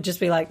and you would just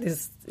be like,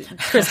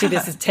 Christy,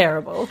 this is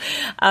terrible.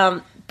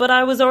 But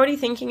I was already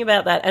thinking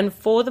about that. And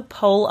for the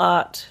pole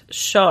art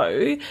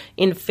show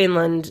in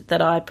Finland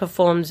that I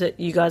performed that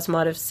you guys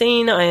might have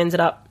seen, I ended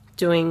up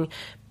doing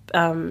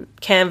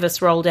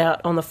canvas rolled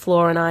out on the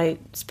floor and I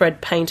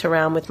spread paint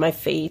around with my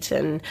feet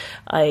and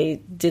I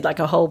did like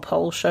a whole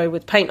pole show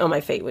with paint on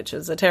my feet, which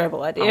was a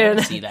terrible idea. I want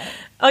to see that.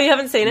 Oh, you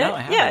haven't seen it? No,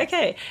 I haven't. Yeah,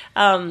 okay.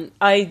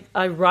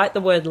 I write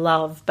the word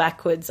love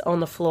backwards on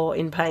the floor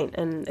in paint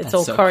and it's That's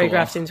all so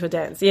choreographed cool. into a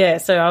dance. Yeah,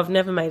 so I've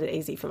never made it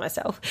easy for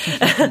myself.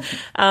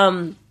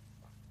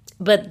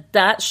 But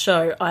that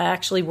show, I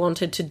actually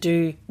wanted to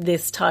do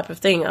this type of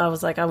thing. I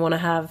was like, I want to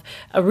have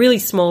a really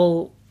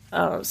small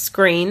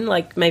screen,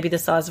 like maybe the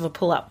size of a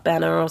pull-up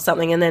banner or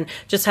something, and then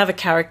just have a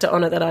character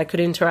on it that I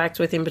could interact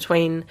with in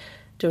between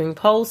doing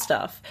pole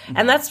stuff. Mm-hmm.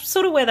 And that's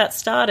sort of where that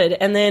started.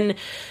 And then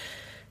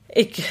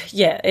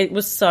it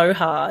was so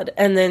hard.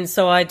 And then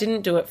so I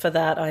didn't do it for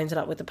that. I ended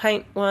up with the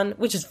paint one,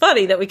 which is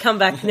funny that we come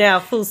back now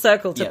full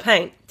circle to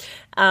paint.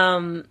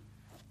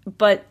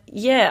 But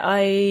yeah,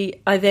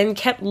 I then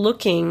kept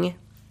looking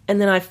and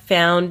then I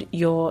found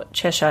your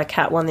Cheshire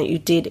Cat one that you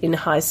did in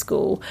high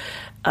school,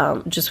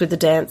 just with the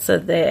dancer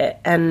there.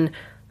 And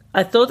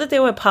I thought that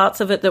there were parts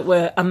of it that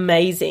were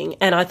amazing.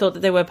 And I thought that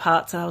there were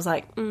parts and I was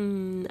like,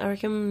 I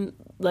reckon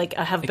like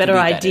I have a better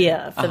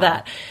idea for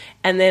that.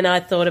 And then I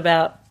thought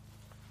about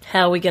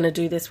how are we going to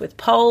do this with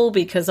pole,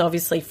 because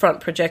obviously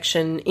front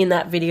projection in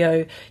that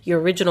video, your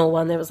original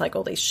one, there was like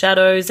all these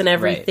shadows and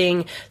everything.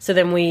 Right. So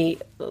then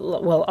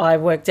I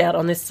worked out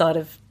on this side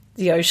of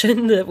the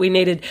ocean that we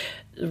needed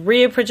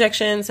rear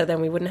projection, so then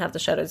we wouldn't have the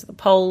shadows of the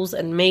poles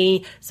and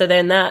me. So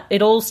then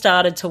it all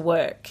started to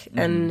work.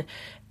 Mm-hmm.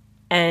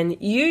 And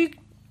you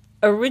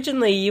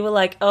originally you were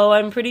like, "Oh,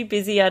 I'm pretty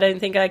busy. I don't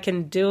think I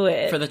can do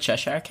it." For the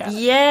Cheshire Cat?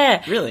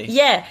 Yeah. Really?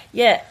 Yeah.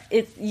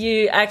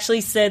 You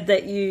actually said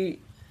that you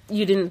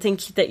didn't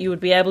think that you would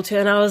be able to,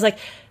 and I was like,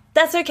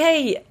 "That's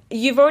okay.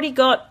 You've already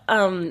got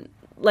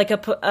like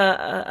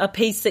a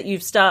piece that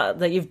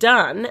you've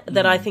done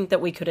that I think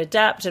that we could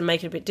adapt and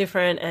make it a bit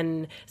different,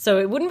 and so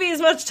it wouldn't be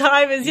as much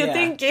time as you're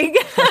thinking."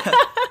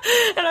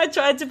 And I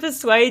tried to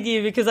persuade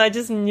you because I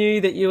just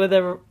knew that you were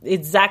the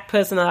exact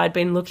person that I'd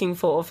been looking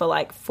for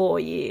like 4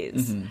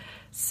 years.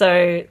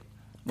 So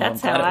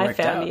that's how I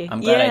found you. I'm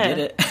glad I did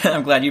it.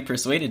 I'm glad you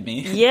persuaded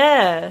me.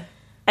 Yeah.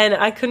 And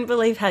I couldn't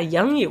believe how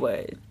young you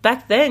were.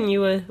 Back then you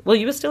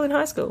were still in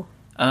high school.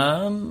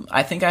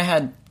 I think I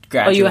had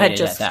graduated you had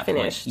just at that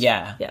finished. point.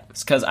 Yeah.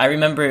 Because I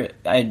remember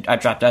I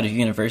dropped out of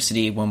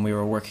university when we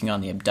were working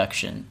on the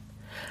abduction.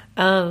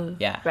 Oh.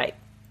 Yeah. Right.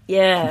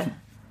 Yeah.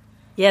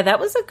 Yeah, that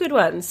was a good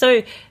one.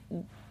 So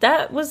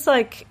that was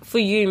like, for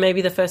you,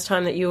 maybe the first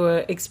time that you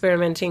were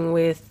experimenting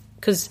with,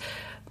 because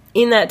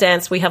in that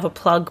dance we have a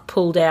plug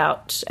pulled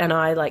out and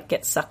I like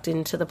get sucked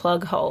into the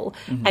plug hole.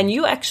 And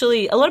you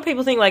actually, a lot of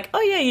people think like,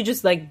 oh yeah, you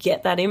just like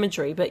get that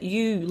imagery, but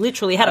you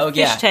literally had a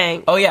fish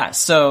tank. Oh yeah,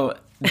 so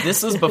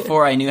this was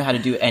before I knew how to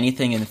do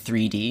anything in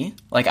 3D.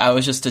 Like I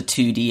was just a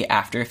 2D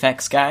After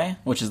Effects guy,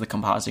 which is the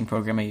compositing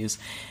program I use.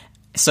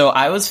 So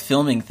I was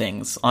filming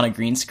things on a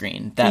green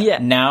screen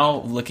that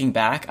now looking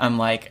back, I'm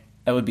like,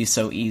 it would be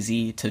so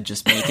easy to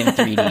just make in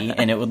 3D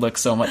and it would look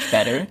so much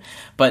better.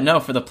 But no,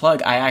 for the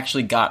plug, I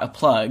actually got a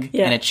plug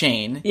and a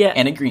chain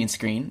and a green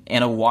screen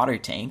and a water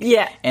tank.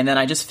 Yeah. And then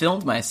I just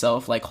filmed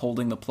myself like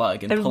holding the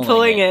plug and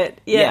pulling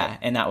it. Yeah.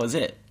 And that was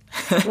it.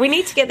 We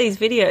need to get these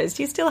videos.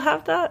 Do you still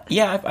have that?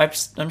 Yeah,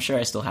 I'm sure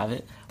I still have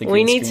it.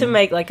 We need to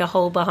make like a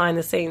whole behind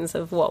the scenes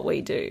of what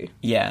we do.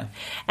 Yeah.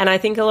 And I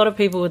think a lot of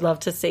people would love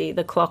to see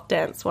the clock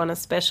dance one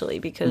especially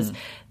because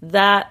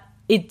that,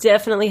 it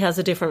definitely has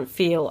a different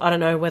feel. I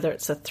don't know whether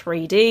it's a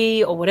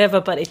 3D or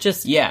whatever, but it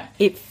just,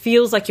 it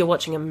feels like you're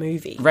watching a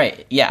movie.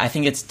 Right. Yeah, I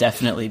think it's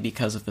definitely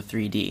because of the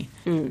 3D.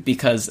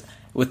 Because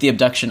with the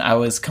abduction, I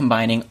was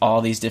combining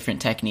all these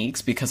different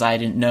techniques because I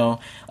didn't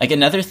know. Like,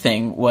 another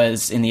thing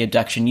was in the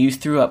abduction, you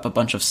threw up a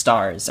bunch of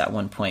stars at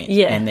one point,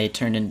 and they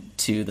turned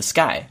into the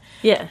sky.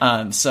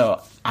 Yeah.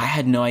 So I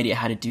had no idea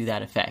how to do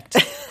that effect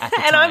at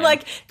the and time. I'm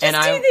like, do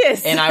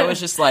this. And I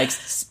was just like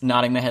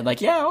nodding my head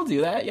like, yeah, I'll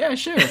do that. Yeah,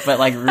 sure. But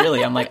like,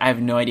 really, I'm like, I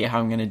have no idea how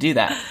I'm going to do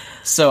that.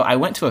 So I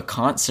went to a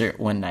concert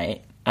one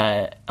night,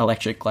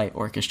 Electric Light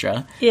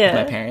Orchestra, with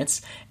my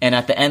parents. And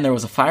at the end, there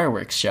was a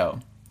fireworks show.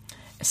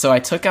 So I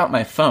took out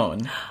my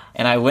phone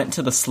and I went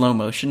to the slow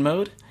motion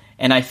mode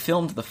and I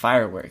filmed the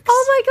fireworks.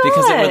 Oh my God.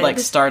 Because it would like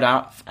start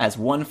out as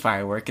one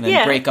firework and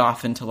then break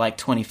off into like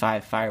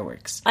 25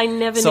 fireworks. I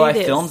never knew So I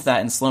this. filmed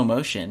that in slow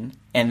motion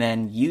and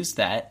then used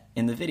that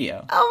in the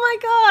video. Oh my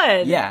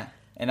God. Yeah.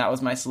 And that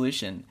was my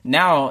solution.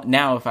 Now,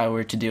 if I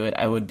were to do it,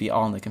 I would be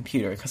all on the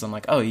computer because I'm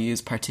like, oh, you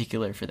use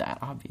particular for that,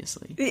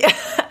 obviously. Yeah,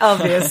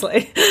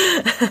 obviously.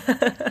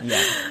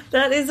 Yeah.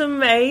 That is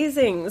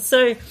amazing.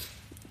 So,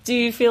 do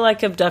you feel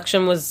like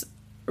abduction was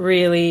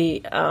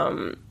really,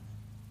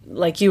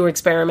 like you were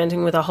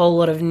experimenting with a whole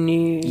lot of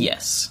new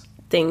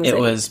things? It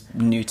was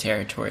new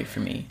territory for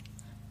me.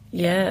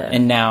 Yeah.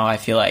 And now I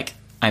feel like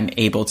I'm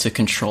able to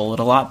control it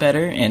a lot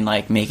better and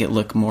like make it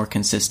look more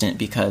consistent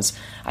because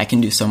I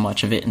can do so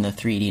much of it in the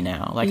 3D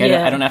now. Like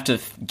I don't have to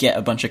get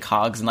a bunch of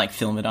cogs and like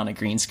film it on a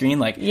green screen.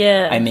 Like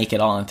I make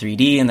it all in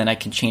 3D and then I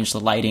can change the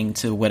lighting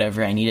to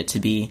whatever I need it to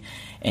be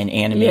and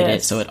animate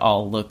it so it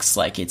all looks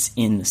like it's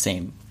in the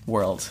same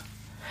world.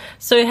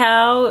 So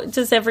how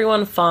does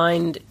everyone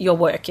find your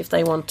work if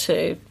they want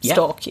to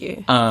stalk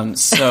you?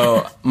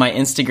 So my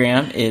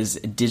Instagram is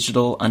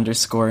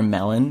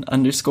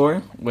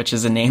digital_melon_, which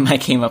is a name I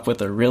came up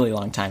with a really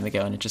long time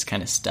ago and it just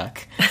kind of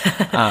stuck.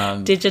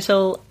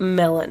 Digital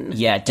Melon.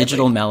 Yeah,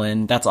 Digital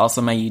Melon. That's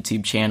also my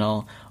YouTube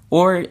channel.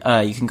 Or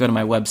you can go to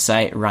my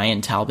website,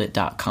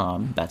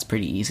 ryantalbot.com. That's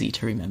pretty easy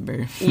to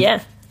remember.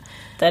 Yeah,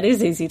 that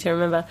is easy to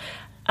remember.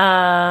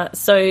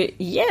 So,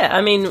 yeah,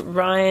 I mean,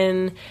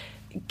 Ryan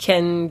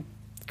can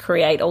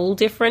create all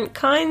different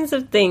kinds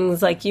of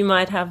things. Like you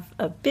might have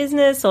a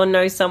business or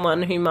know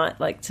someone who might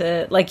like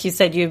to, like you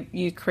said,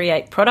 you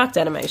create product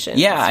animation.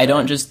 Yeah, I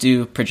don't just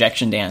do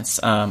projection dance.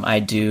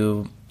 I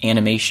do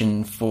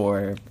animation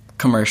for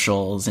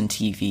commercials and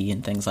TV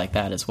and things like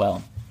that as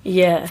well.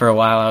 Yeah. For a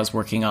while I was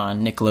working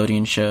on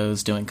Nickelodeon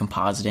shows, doing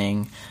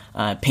compositing,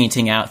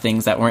 painting out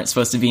things that weren't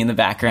supposed to be in the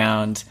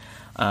background.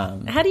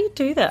 How do you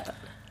do that?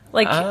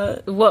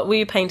 Like, what were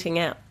you painting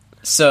out?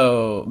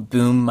 So,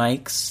 boom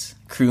mics,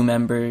 crew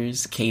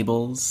members,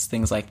 cables,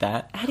 things like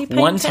that. How do you paint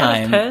One out a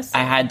time, person?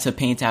 I had to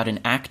paint out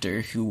an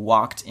actor who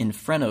walked in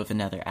front of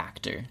another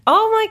actor.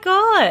 Oh my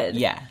God.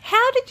 Yeah.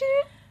 How did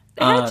you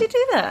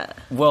do that?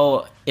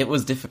 Well, it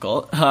was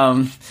difficult.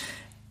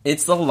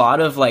 It's a lot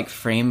of, like,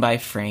 frame by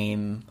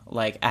frame,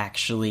 like,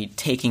 actually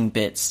taking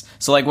bits.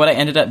 So, like, what I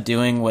ended up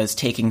doing was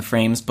taking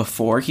frames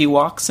before he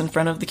walks in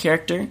front of the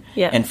character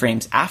and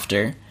frames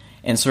after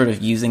and sort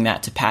of using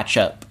that to patch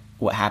up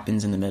what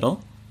happens in the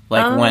middle.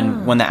 Like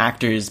when the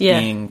actor is Yeah.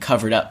 being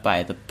covered up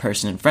by the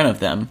person in front of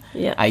them,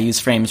 Yeah. I use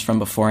frames from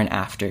before and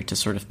after to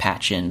sort of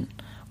patch in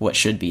what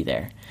should be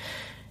there.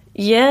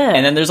 Yeah.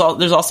 And then there's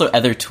also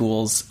other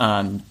tools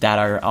that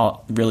are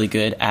all really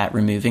good at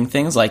removing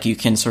things. Like you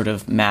can sort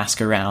of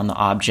mask around the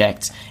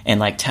object and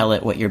like tell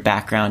it what your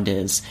background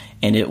is,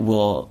 and it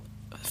will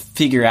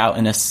figure out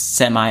in a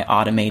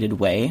semi-automated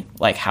way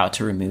like how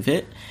to remove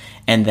it.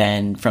 And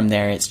then from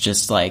there, it's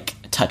just like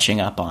touching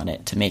up on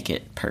it to make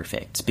it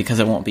perfect, because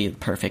it won't be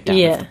perfect out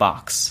Yeah. of the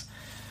box.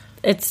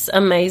 It's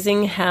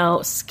amazing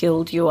how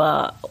skilled you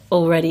are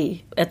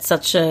already at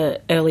such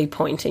a early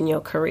point in your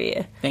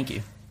career. Thank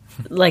you.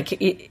 Like,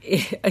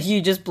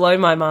 you just blow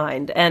my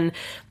mind. And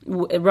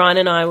Ryan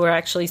and I were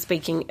actually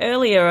speaking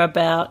earlier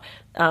about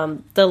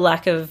the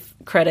lack of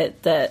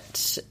credit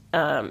that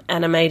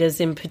animators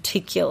in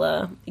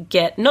particular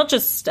get, not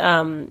just,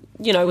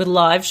 with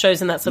live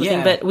shows and that sort of thing,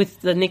 Yeah. but with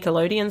the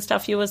Nickelodeon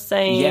stuff you were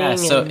saying. Yeah,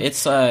 so and-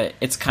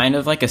 it's kind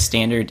of like a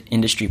standard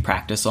industry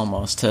practice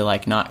almost to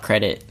like not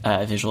credit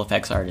visual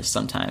effects artists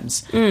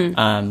sometimes.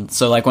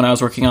 So like when I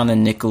was working on the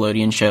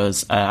Nickelodeon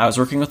shows, I was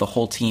working with a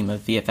whole team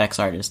of VFX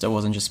artists. It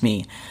wasn't just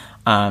me,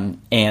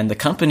 and the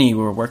company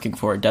we were working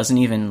for doesn't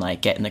even like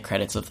get in the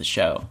credits of the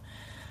show.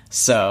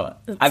 So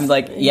I'm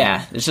like,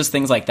 yeah, it's just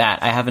things like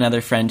that. I have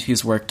another friend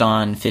who's worked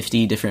on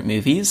 50 different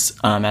movies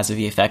as a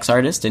VFX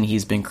artist, and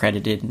he's been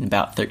credited in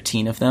about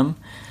 13 of them.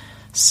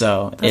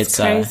 So That's it's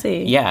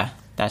crazy. yeah,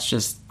 that's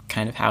just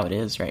kind of how it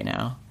is right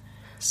now.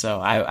 So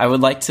I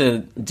would like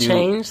to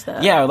Change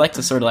that. Yeah, I would like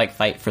to sort of like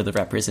fight for the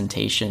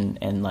representation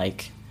and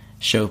like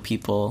show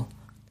people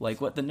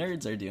like what the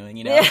nerds are doing,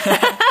 you know?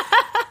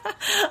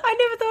 I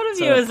never thought of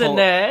you as a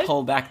nerd.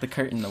 Pull back the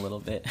curtain a little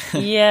bit.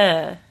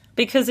 Yeah,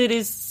 because it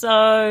is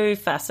so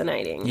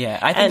fascinating. Yeah,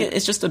 I think And-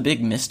 it's just a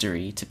big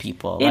mystery to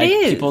people. It Like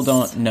is. people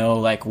don't know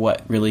like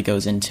what really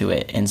goes into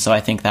it, and so I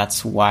think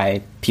that's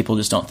why people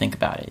just don't think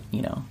about it,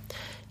 you know.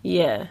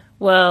 Yeah.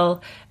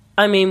 Well,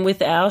 I mean,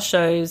 with our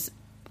shows,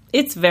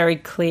 it's very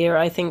clear,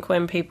 I think,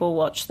 when people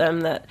watch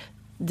them that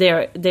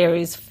there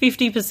is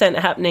 50%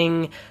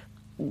 happening,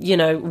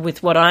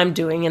 with what I'm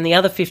doing, and the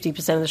other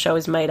 50% of the show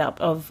is made up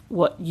of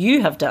what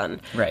you have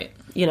done. Right.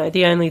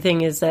 The only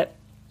thing is that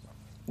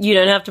you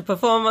don't have to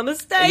perform on the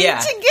stage Yeah,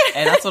 again.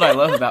 and that's what I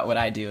love about what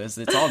I do is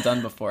it's all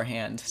done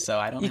beforehand, so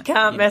I don't. You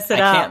can't mess it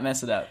I up. can't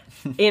mess it up.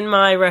 In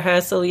my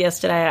rehearsal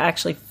yesterday, I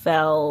actually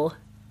fell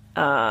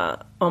on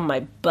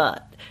my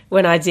butt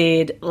when I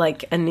did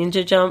like a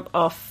ninja jump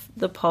off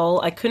the pole.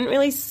 I couldn't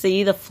really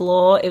see the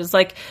floor. It was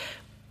like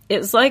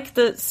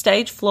the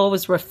stage floor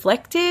was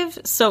reflective,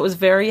 so it was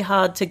very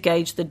hard to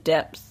gauge the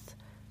depth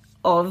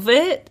of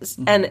it,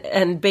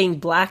 and being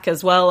black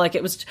as well. Like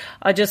it was,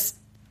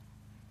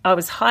 I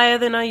was higher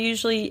than I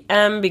usually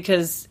am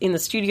because in the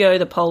studio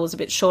the pole was a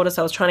bit shorter,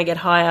 so I was trying to get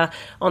higher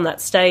on that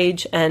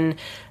stage. And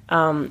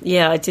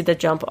I did the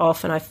jump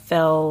off and I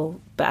fell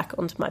back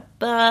onto my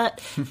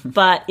butt.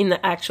 But in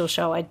the actual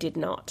show, I did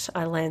not.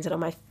 I landed on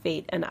my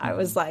feet and I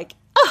was like,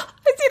 oh,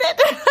 I did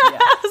it.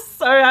 I was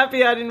so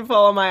happy I didn't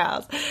fall on my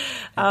ass.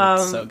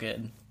 It's so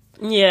good.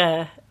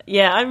 Yeah,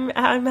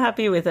 I'm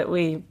happy with it.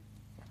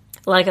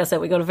 Like I said,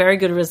 we got a very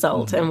good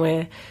result, and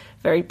we're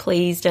very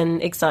pleased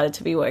and excited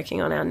to be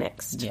working on our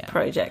next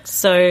project.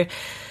 So,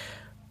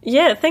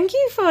 yeah, thank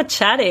you for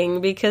chatting,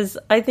 because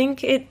I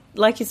think it,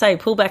 like you say,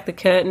 pull back the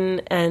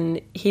curtain and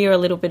hear a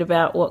little bit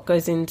about what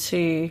goes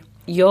into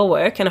your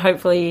work, and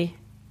hopefully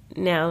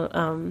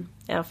now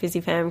our Fizzy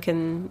fam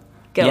can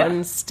go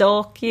and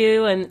stalk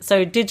you. And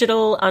so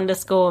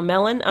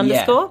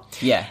digital_melon_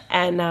 Yeah.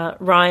 and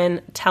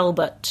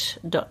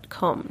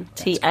ryantalbot.com,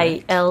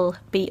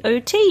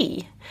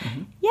 TALBOT.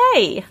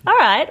 Yay. All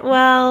right,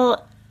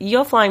 well,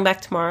 you're flying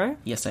back tomorrow,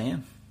 Yes, I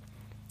am.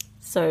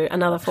 so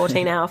another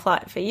 14-hour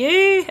flight for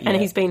you, and Yeah.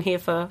 he's been here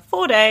for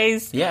 4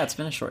 days, Yeah, it's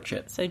been a short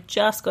trip. so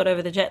just got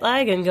over the jet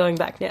lag and going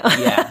back now.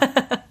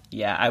 Yeah.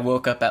 Yeah, I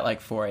woke up at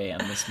like 4 a.m.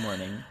 this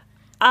morning.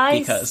 I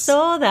Because-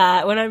 saw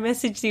that when I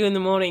messaged you in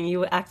the morning. You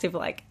were active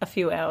like a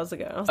few hours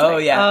ago. I was Oh,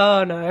 like, yeah.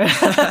 oh no.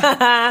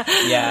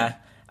 Yeah.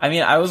 I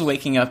mean, I was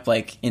waking up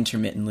like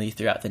intermittently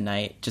throughout the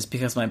night just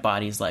because my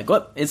body's like,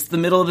 what? It's the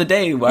middle of the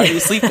day. Why are you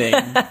sleeping?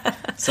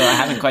 So I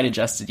haven't quite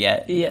adjusted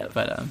yet. Yeah.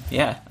 But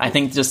I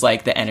think just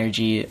like the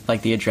energy,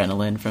 like the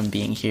adrenaline from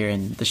being here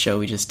and the show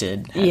we just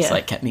did has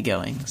like kept me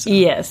going. So.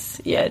 Yes,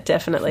 yeah,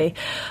 definitely.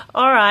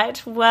 All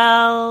right,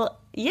 well,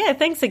 yeah,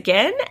 thanks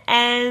again,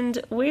 and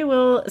we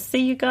will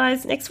see you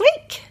guys next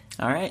week.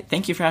 All right.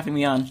 Thank you for having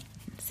me on.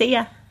 See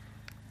ya.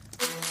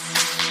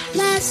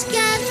 Let's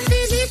get